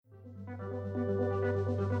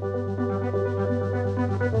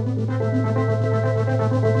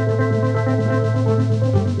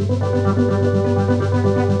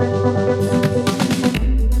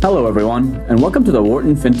and welcome to the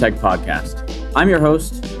Wharton FinTech Podcast. I'm your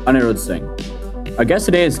host, Anirudh Singh. Our guest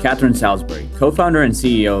today is Catherine Salisbury, co-founder and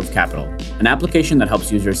CEO of Capital, an application that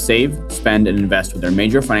helps users save, spend, and invest with their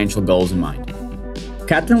major financial goals in mind.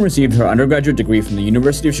 Catherine received her undergraduate degree from the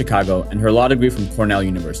University of Chicago and her law degree from Cornell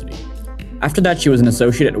University. After that, she was an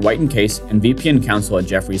associate at White & Case and VP and counsel at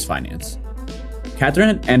Jefferies Finance.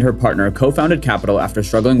 Catherine and her partner co-founded Capital after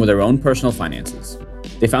struggling with their own personal finances.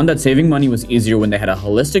 They found that saving money was easier when they had a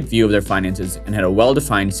holistic view of their finances and had a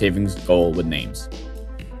well-defined savings goal with names.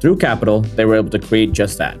 Through Capital, they were able to create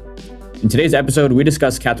just that. In today's episode, we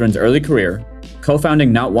discuss Catherine's early career,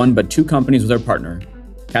 co-founding not one but two companies with her partner,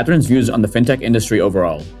 Catherine's views on the fintech industry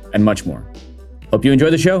overall, and much more. Hope you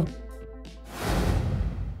enjoy the show.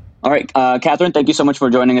 All right, Catherine, thank you so much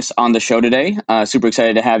for joining us on the show today. Super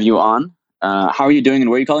excited to have you on. How are you doing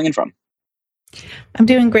and where are you calling in from? I'm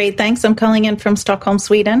doing great, thanks. I'm calling in from Stockholm,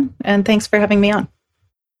 Sweden, and thanks for having me on.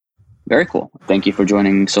 Very cool. Thank you for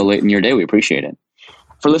joining so late in your day. We appreciate it.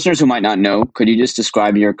 For listeners who might not know, could you just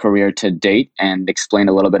describe your career to date and explain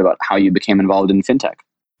a little bit about how you became involved in fintech?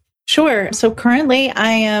 Sure. So currently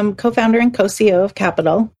I am co-founder and co-CEO of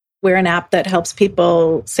Capital. We're an app that helps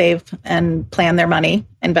people save and plan their money,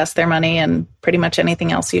 invest their money, and pretty much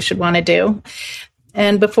anything else you should want to do.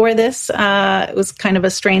 And before this, it was kind of a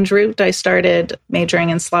strange route. I started majoring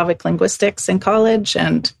in Slavic linguistics in college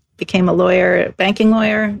and became a lawyer, banking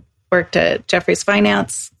lawyer, worked at Jefferies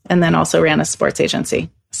Finance, and then also ran a sports agency.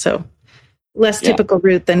 So less typical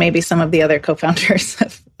route than maybe some of the other co-founders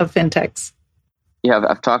of fintechs. Yeah,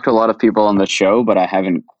 I've talked to a lot of people on the show, but I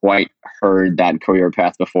haven't quite heard that career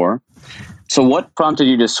path before. So what prompted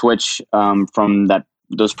you to switch from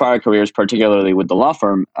those prior careers, particularly with the law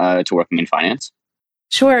firm, to working in finance?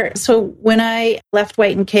 Sure. So when I left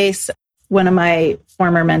White & Case, one of my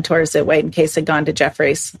former mentors at White & Case had gone to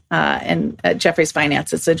Jefferies and at Jefferies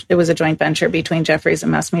Finance. It was a joint venture between Jefferies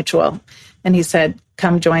and MassMutual. And he said,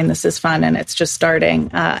 come join, this is fun and it's just starting.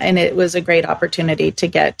 And it was a great opportunity to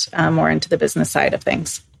get more into the business side of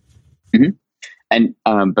things. Mm-hmm.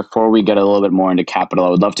 And before we get a little bit more into Capital, I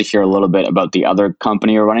would love to hear a little bit about the other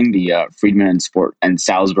company you're running, the Friedman and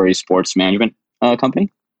Salisbury Sports Management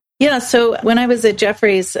Company. Yeah, so when I was at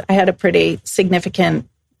Jefferies, I had a pretty significant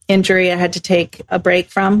injury I had to take a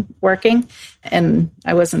break from working, and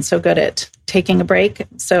I wasn't so good at taking a break.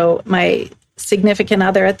 So my significant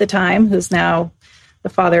other at the time, who's now the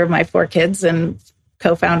father of my 4 kids and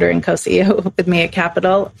co-founder and co-CEO with me at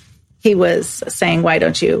Capital, he was saying, why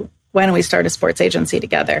don't we start a sports agency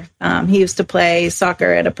together? He used to play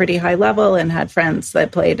soccer at a pretty high level and had friends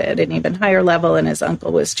that played at an even higher level, and his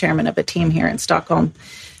uncle was chairman of a team here in Stockholm.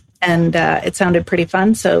 And it sounded pretty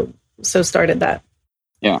fun, so started that.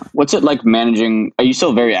 Yeah. What's it like managing? Are you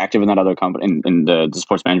still very active in that other company, in the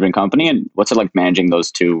sports management company? And what's it like managing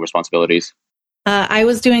those two responsibilities? I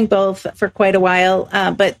was doing both for quite a while,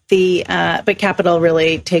 but Capital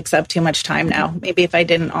really takes up too much time now. Maybe if I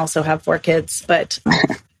didn't also have 4 kids, but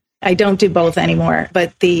I don't do both anymore.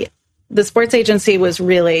 But the sports agency was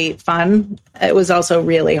really fun. It was also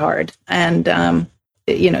really hard, and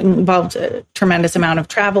involved a tremendous amount of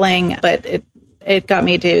traveling, but it got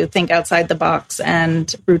me to think outside the box and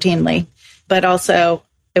routinely. But also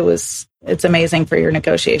it's amazing for your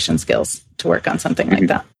negotiation skills to work on something like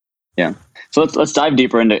that. Yeah. So let's dive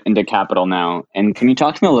deeper into Capital now. And can you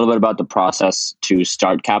talk to me a little bit about the process to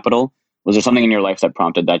start Capital? Was there something in your life that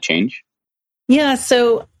prompted that change? Yeah.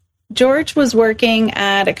 So George was working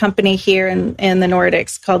at a company here in the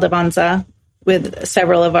Nordics called Avanza with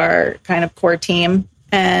several of our kind of core team.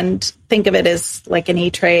 And think of it as like an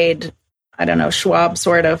E-Trade, Schwab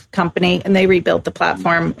sort of company. And they rebuilt the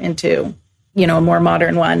platform into, a more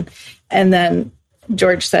modern one. And then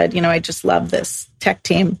George said, I just love this tech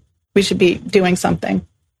team. We should be doing something.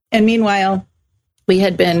 And meanwhile, we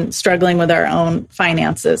had been struggling with our own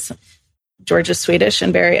finances. George is Swedish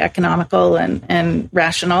and very economical and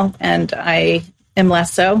rational. And I am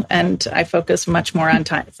less so. And I focus much more on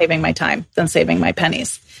saving my time than saving my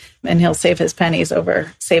pennies. And he'll save his pennies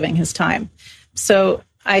over saving his time. So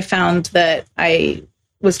I found that I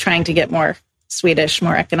was trying to get more Swedish,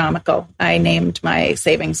 more economical. I named my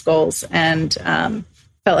savings goals and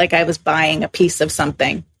felt like I was buying a piece of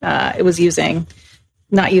something. It was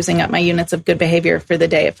not using up my units of good behavior for the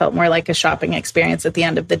day. It felt more like a shopping experience at the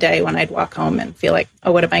end of the day when I'd walk home and feel like,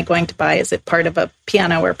 oh, what am I going to buy? Is it part of a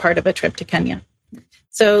piano or part of a trip to Kenya?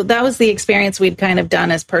 So that was the experience we'd kind of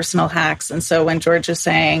done as personal hacks. And so when George is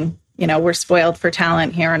saying, we're spoiled for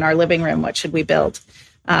talent here in our living room, what should we build?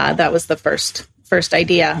 That was the first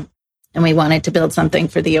idea. And we wanted to build something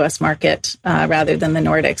for the US market rather than the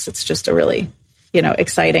Nordics. It's just a really,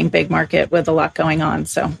 exciting big market with a lot going on.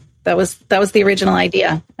 So That was the original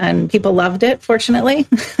idea, and people loved it. Fortunately,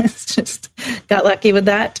 it's just got lucky with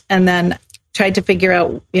that, and then tried to figure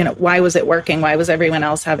out, why was it working? Why was everyone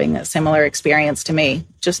else having a similar experience to me?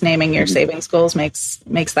 Just naming your savings goals makes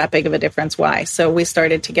that big of a difference. Why? So we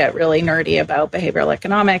started to get really nerdy about behavioral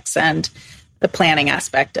economics and the planning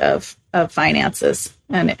aspect of finances,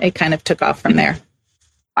 and it kind of took off from there.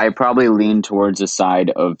 I probably leaned towards the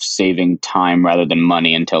side of saving time rather than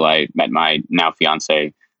money until I met my now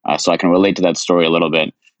fiance. So I can relate to that story a little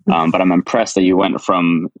bit. But I'm impressed that you went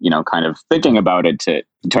from, kind of thinking about it to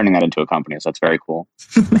turning that into a company. So that's very cool.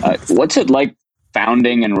 What's it like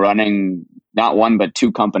founding and running not one, but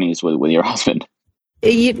two companies with your husband?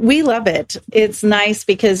 We love it. It's nice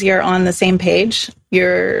because you're on the same page.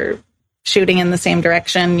 You're shooting in the same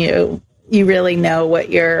direction. You really know what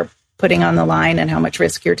you're putting on the line and how much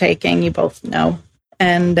risk you're taking. You both know.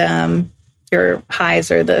 And your highs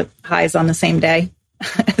are the highs on the same day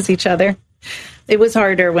as each other. It was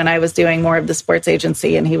harder when I was doing more of the sports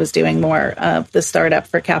agency and he was doing more of the startup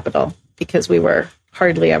for Capital, because we were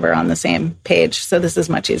hardly ever on the same page. So this is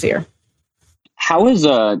much easier. How has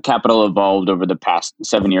Capital evolved over the past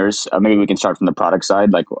 7 years? Maybe we can start from the product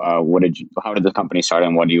side. Like, how did the company start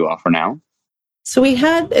and what do you offer now? So we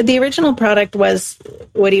had, the original product was,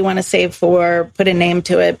 what do you want to save for? Put a name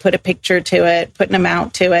to it, put a picture to it, put an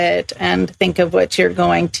amount to it, and think of what you're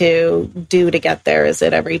going to do to get there. Is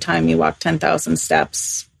it every time you walk 10,000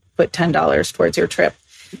 steps, put $10 towards your trip?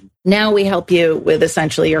 Now we help you with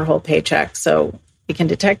essentially your whole paycheck. So we can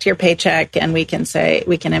detect your paycheck and we can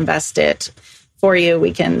invest it for you.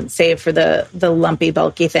 We can save for the lumpy,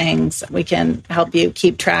 bulky things. We can help you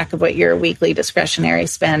keep track of what your weekly discretionary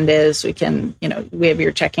spend is. We can, we have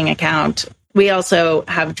your checking account. We also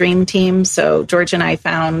have dream teams. So George and I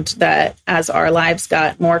found that as our lives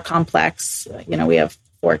got more complex, we have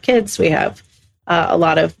 4 kids. We have a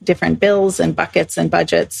lot of different bills and buckets and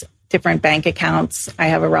budgets, different bank accounts. I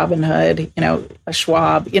have a Robinhood, a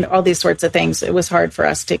Schwab, all these sorts of things. It was hard for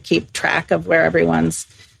us to keep track of where everyone's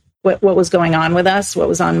what was going on with us, what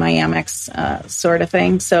was on my Amex sort of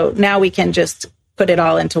thing. So now we can just put it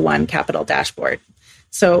all into one Capital dashboard.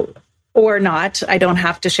 So, or not, I don't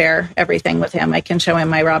have to share everything with him. I can show him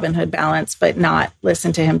my Robinhood balance, but not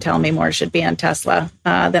listen to him tell me more should be on Tesla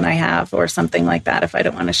than I have, or something like that if I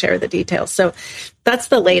don't want to share the details. So that's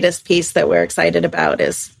the latest piece that we're excited about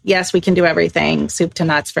is, yes, we can do everything soup to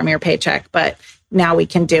nuts from your paycheck, but now we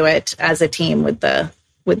can do it as a team with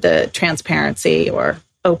the transparency or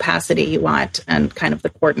opacity you want and kind of the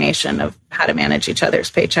coordination of how to manage each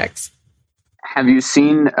other's paychecks. Have you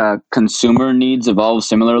seen consumer needs evolve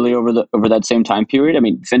similarly over that same time period? I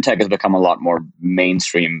mean, fintech has become a lot more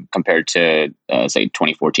mainstream compared to, say,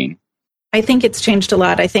 2014. I think it's changed a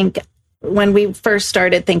lot. I think when we first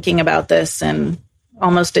started thinking about this, and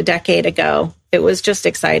almost a decade ago, it was just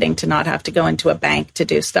exciting to not have to go into a bank to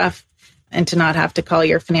do stuff and to not have to call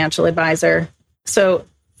your financial advisor. So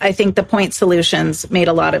I think the point solutions made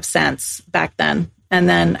a lot of sense back then. And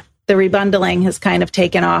then the rebundling has kind of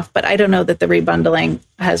taken off, but I don't know that the rebundling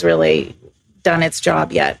has really done its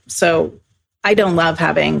job yet. So I don't love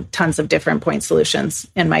having tons of different point solutions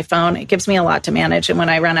in my phone. It gives me a lot to manage. And when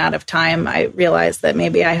I run out of time, I realize that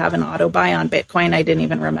maybe I have an auto buy on Bitcoin I didn't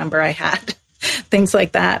even remember I had, things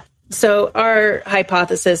like that. So our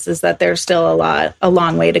hypothesis is that there's still a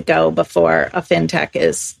long way to go before a fintech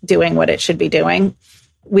is doing what it should be doing.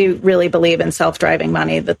 We really believe in self-driving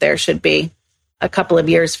money, that there should be a couple of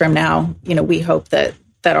years from now, we hope that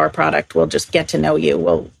our product will just get to know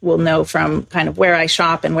you. We'll know from kind of where I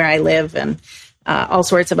shop and where I live and all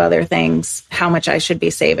sorts of other things, how much I should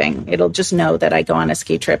be saving. It'll just know that I go on a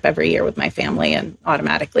ski trip every year with my family and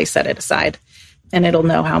automatically set it aside. And it'll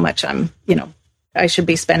know how much I should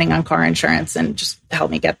be spending on car insurance and just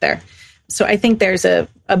help me get there. So I think there's a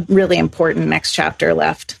really important next chapter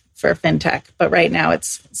left for fintech. But right now,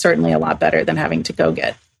 it's certainly a lot better than having to go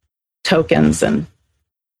get tokens and,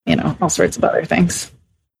 all sorts of other things.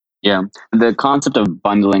 Yeah. The concept of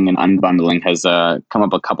bundling and unbundling has come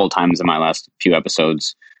up a couple times in my last few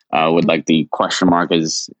episodes with like the question mark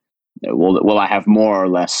is, will I have more or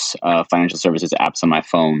less financial services apps on my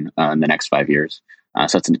phone in the next 5 years?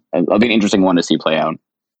 So it'll be an interesting one to see play out.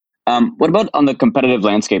 What about on the competitive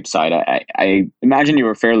landscape side? I imagine you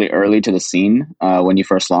were fairly early to the scene when you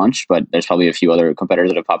first launched, but there's probably a few other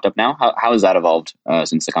competitors that have popped up now. How has that evolved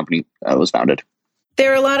since the company was founded?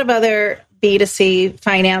 There are a lot of other B2C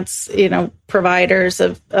finance, providers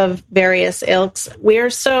of various ilks. We are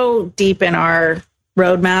so deep in our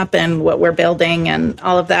roadmap and what we're building and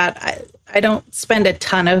all of that. I don't spend a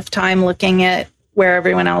ton of time looking at where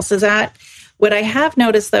everyone else is at. What I have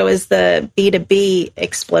noticed, though, is the B2B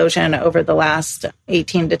explosion over the last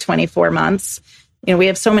 18 to 24 months. We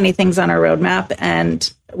have so many things on our roadmap,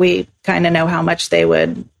 and we kind of know how much they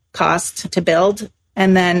would cost to build.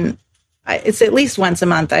 And then it's at least once a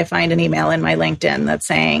month I find an email in my LinkedIn that's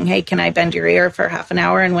saying, hey, can I bend your ear for half an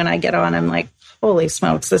hour? And when I get on, I'm like, holy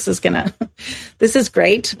smokes, this is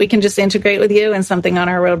great. We can just integrate with you, and something on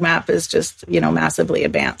our roadmap is just, massively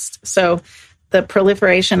advanced. So the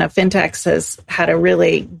proliferation of fintechs has had a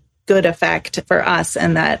really good effect for us,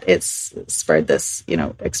 and that it's spurred this,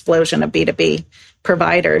 explosion of B2B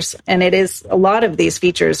providers. And it is, a lot of these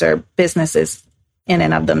features are businesses in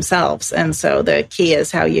and of themselves. And so the key is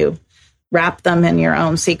how you wrap them in your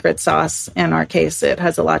own secret sauce. In our case, it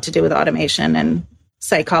has a lot to do with automation and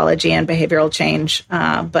psychology and behavioral change,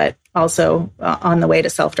 but also on the way to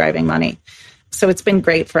self-driving money. So it's been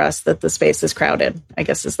great for us that the space is crowded, I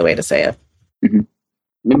guess is the way to say it. Mm-hmm.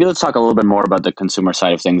 Maybe let's talk a little bit more about the consumer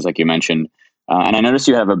side of things, like you mentioned. And I noticed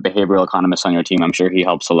you have a behavioral economist on your team. I'm sure he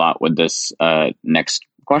helps a lot with this next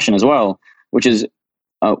question as well, which is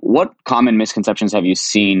what common misconceptions have you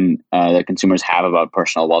seen that consumers have about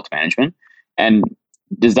personal wealth management? And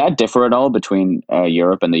does that differ at all between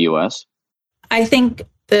Europe and the US? I think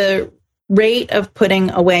the rate of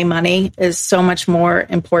putting away money is so much more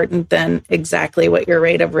important than exactly what your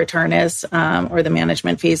rate of return is, or the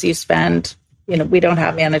management fees you spend. We don't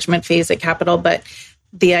have management fees at Capital, but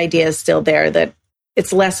the idea is still there that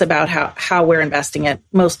it's less about how we're investing it.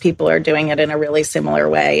 Most people are doing it in a really similar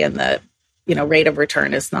way, and the rate of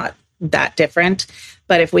return is not that different.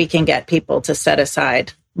 But if we can get people to set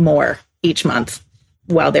aside more each month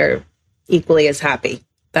while they're equally as happy,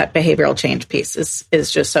 that behavioral change piece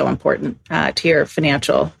is just so important to your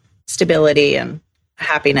financial stability and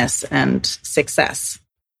happiness and success.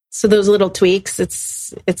 So those little tweaks,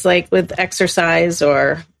 it's like with exercise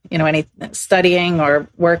or, any studying or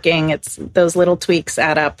working, it's those little tweaks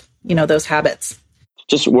add up, those habits.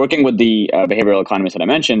 Just working with the behavioral economist that I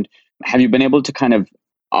mentioned, have you been able to kind of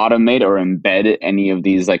automate or embed any of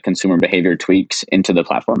these like consumer behavior tweaks into the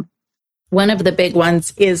platform? One of the big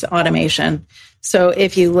ones is automation. So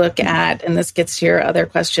if you look at, and this gets to your other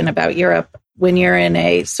question about Europe, when you're in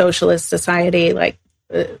a socialist society like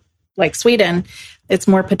Sweden, it's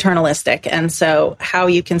more paternalistic. And so how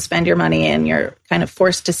you can spend your money, and you're kind of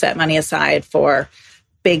forced to set money aside for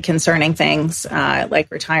big concerning things like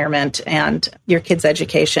retirement and your kids'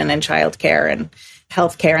 education and childcare and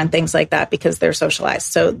healthcare and things like that, because they're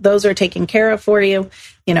socialized. So those are taken care of for you,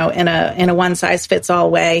 in a one size fits all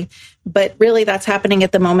way. But really that's happening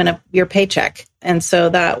at the moment of your paycheck. And so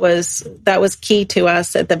that was key to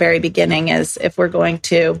us at the very beginning, is if we're going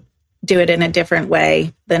to do it in a different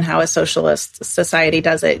way than how a socialist society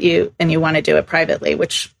does it, you want to do it privately,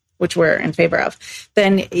 which we're in favor of,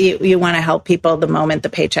 then you want to help people the moment the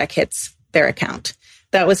paycheck hits their account.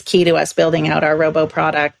 That was key to us building out our robo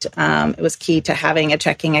product. It was key to having a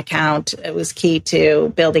checking account. It was key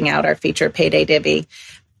to building out our feature Payday Divvy.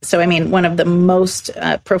 So, one of the most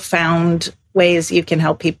profound ways you can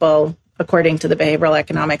help people, according to the behavioral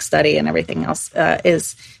economics study and everything else,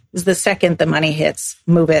 is the second the money hits,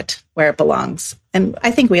 move it where it belongs. And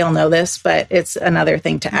I think we all know this, but it's another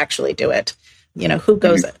thing to actually do it. Who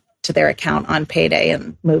goes to their account on payday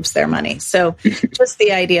and moves their money? So just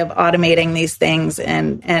the idea of automating these things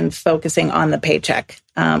and focusing on the paycheck,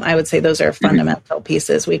 I would say those are fundamental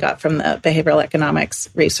pieces we got from the behavioral economics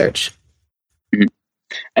research.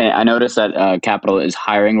 I noticed that Capital is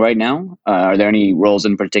hiring right now. Are there any roles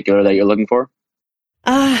in particular that you're looking for?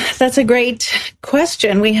 That's a great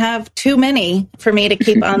question. We have too many for me to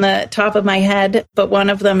keep on the top of my head, but one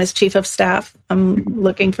of them is chief of staff. I'm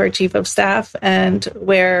looking for a chief of staff, and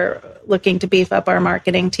we're looking to beef up our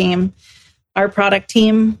marketing team, our product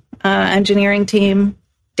team, engineering team,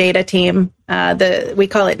 data team. We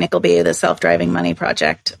call it Nickelby, the self-driving money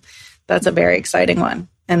project. That's a very exciting one,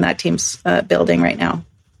 and that team's building right now.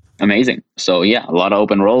 Amazing. So yeah, a lot of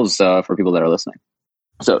open roles for people that are listening.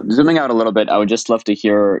 So zooming out a little bit, I would just love to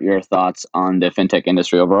hear your thoughts on the fintech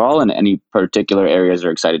industry overall, and any particular areas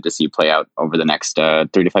you're excited to see play out over the next 3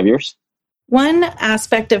 to 5 years. One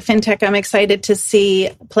aspect of fintech I'm excited to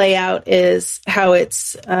see play out is how it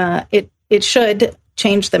should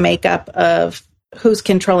change the makeup of who's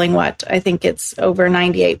controlling what. I think it's over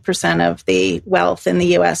 98% of the wealth in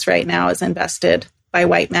the US right now is invested by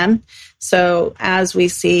white men. So as we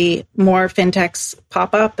see more fintechs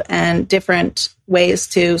pop up and different ways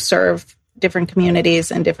to serve different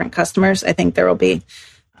communities and different customers, I think there will be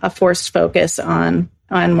a forced focus on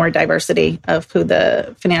more diversity of who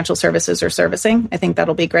the financial services are servicing. I think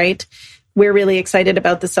that'll be great. we're really excited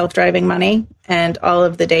about the self-driving money and all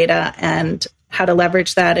of the data and how to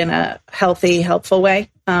leverage that in a healthy, helpful way.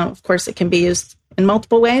 Of course, it can be used in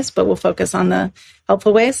multiple ways, but we'll focus on the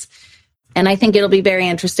helpful ways. And I think it'll be very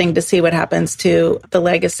interesting to see what happens to the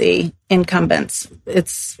legacy incumbents.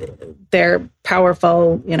 They're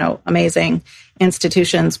powerful, amazing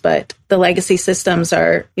institutions, but the legacy systems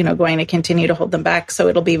are, going to continue to hold them back. So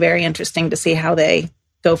it'll be very interesting to see how they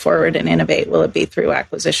go forward and innovate. Will it be through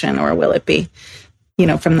acquisition or will it be,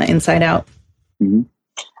 from the inside out? Mm-hmm.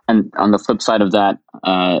 And on the flip side of that,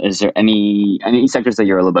 is there any sectors that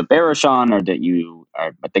you're a little bit bearish on, or that you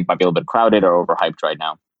think might be a little bit crowded or overhyped right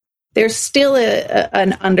now? There's still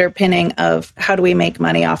an underpinning of how do we make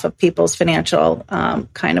money off of people's financial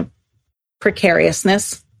kind of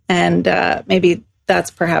precariousness. And maybe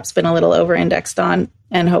that's perhaps been a little over-indexed on.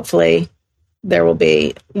 And hopefully there will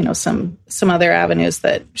be, some other avenues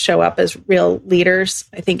that show up as real leaders.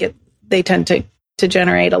 I think they tend to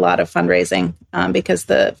generate a lot of fundraising because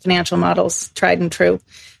the financial model's tried and true.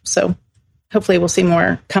 So hopefully we'll see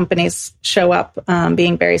more companies show up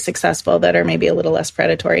being very successful that are maybe a little less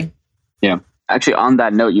predatory. Yeah. Actually, on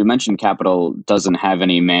that note, you mentioned Capital doesn't have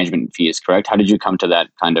any management fees, correct? How did you come to that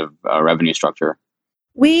kind of revenue structure?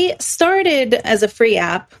 We started as a free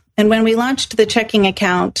app. And when we launched the checking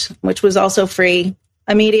account, which was also free,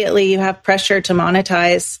 immediately you have pressure to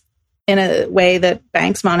monetize in a way that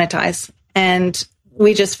banks monetize. And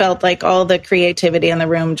we just felt like all the creativity in the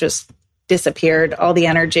room just disappeared. All the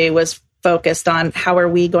energy was focused on how are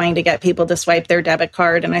we going to get people to swipe their debit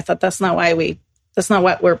card. And I thought that's not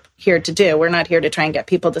what we're here to do. We're not here to try and get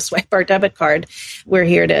people to swipe our debit card. We're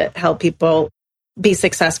here to help people be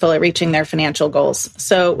successful at reaching their financial goals.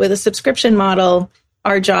 So with a subscription model,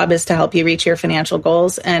 our job is to help you reach your financial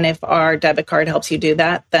goals. And if our debit card helps you do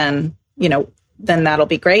that, then that'll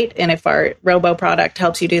be great. And if our robo product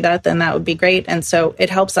helps you do that, then that would be great. And so it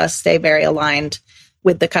helps us stay very aligned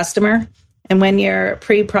with the customer. And when you're a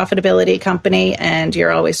pre-profitability company and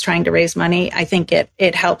you're always trying to raise money, I think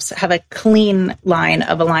it helps have a clean line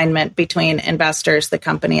of alignment between investors, the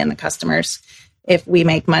company, and the customers if we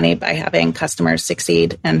make money by having customers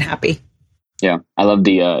succeed and happy. Yeah, I love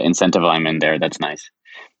the incentive alignment there. That's nice.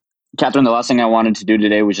 Catherine, the last thing I wanted to do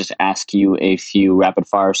today was just ask you a few rapid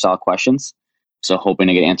fire style questions. So hoping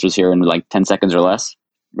to get answers here in like 10 seconds or less.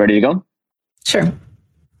 Ready to go? Sure.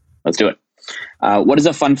 Let's do it. What is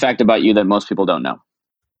a fun fact about you that most people don't know?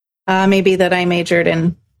 Maybe that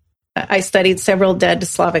I studied several dead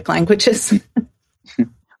Slavic languages.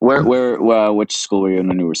 Which school were you in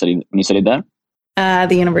when you studied that?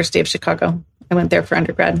 The University of Chicago. I went there for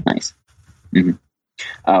undergrad. Nice. Mm-hmm.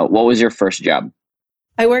 What was your first job?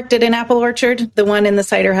 I worked at an apple orchard, the one in the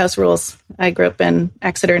Cider House Rules. I grew up in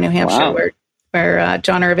Exeter, New Hampshire, where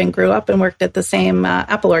John Irving grew up and worked at the same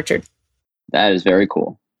apple orchard. That is very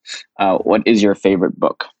cool. What is your favorite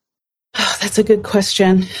book? Oh, that's a good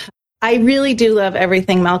question. I really do love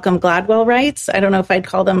everything Malcolm Gladwell writes. I don't know if I'd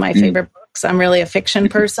call them my favorite books. I'm really a fiction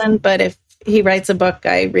person, but if he writes a book,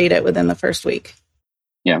 I read it within the first week.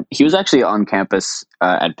 Yeah, he was actually on campus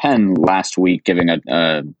at Penn last week giving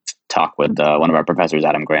a talk with one of our professors,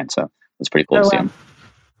 Adam Grant. So it's pretty cool to see him.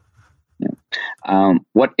 Yeah.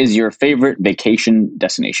 What is your favorite vacation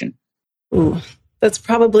destination? Ooh, that's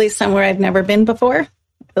probably somewhere I've never been before.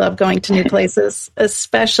 I love going to new places,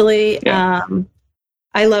 especially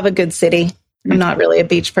I love a good city. I'm not really a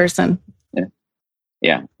beach person.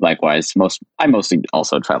 Yeah, likewise. I mostly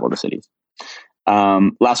also travel to cities.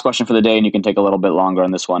 Last question for the day, and you can take a little bit longer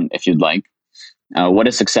on this one if you'd like. What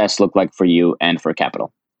does success look like for you and for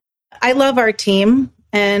Capital? I love our team,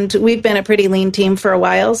 and we've been a pretty lean team for a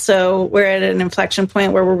while. So we're at an inflection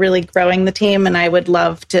point where we're really growing the team, and I would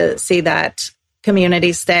love to see that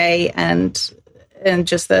community stay and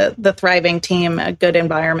just the thriving team, a good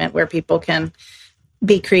environment where people can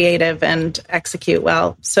be creative and execute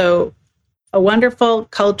well. So a wonderful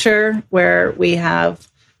culture where we have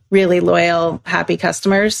really loyal, happy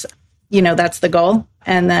customers. That's the goal.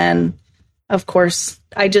 And then, of course,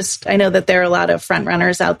 I know that there are a lot of front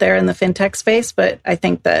runners out there in the fintech space, but I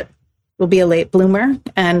think that we'll be a late bloomer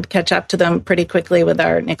and catch up to them pretty quickly with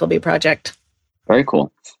our Nickelby project. Very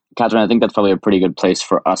cool. Catherine, I think that's probably a pretty good place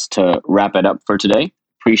for us to wrap it up for today.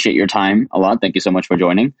 Appreciate your time a lot. Thank you so much for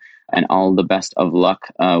joining, and all the best of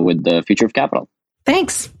luck with the future of Capital.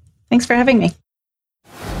 Thanks. Thanks for having me.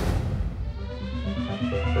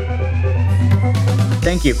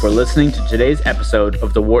 Thank you for listening to today's episode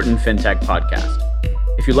of the Wharton FinTech Podcast.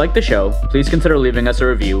 If you like the show, please consider leaving us a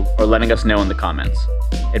review or letting us know in the comments.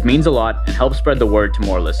 It means a lot and helps spread the word to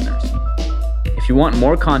more listeners. If you want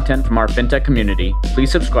more content from our fintech community,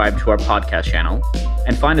 please subscribe to our podcast channel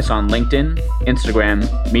and find us on LinkedIn, Instagram,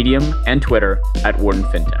 Medium, and Twitter at Wharton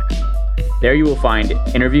FinTech. There you will find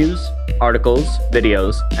interviews, articles,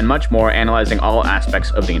 videos, and much more analyzing all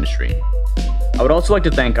aspects of the industry. I would also like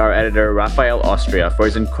to thank our editor, Raphael Austria, for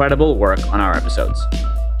his incredible work on our episodes.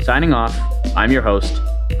 Signing off, I'm your host,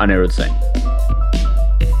 Anirudh Singh.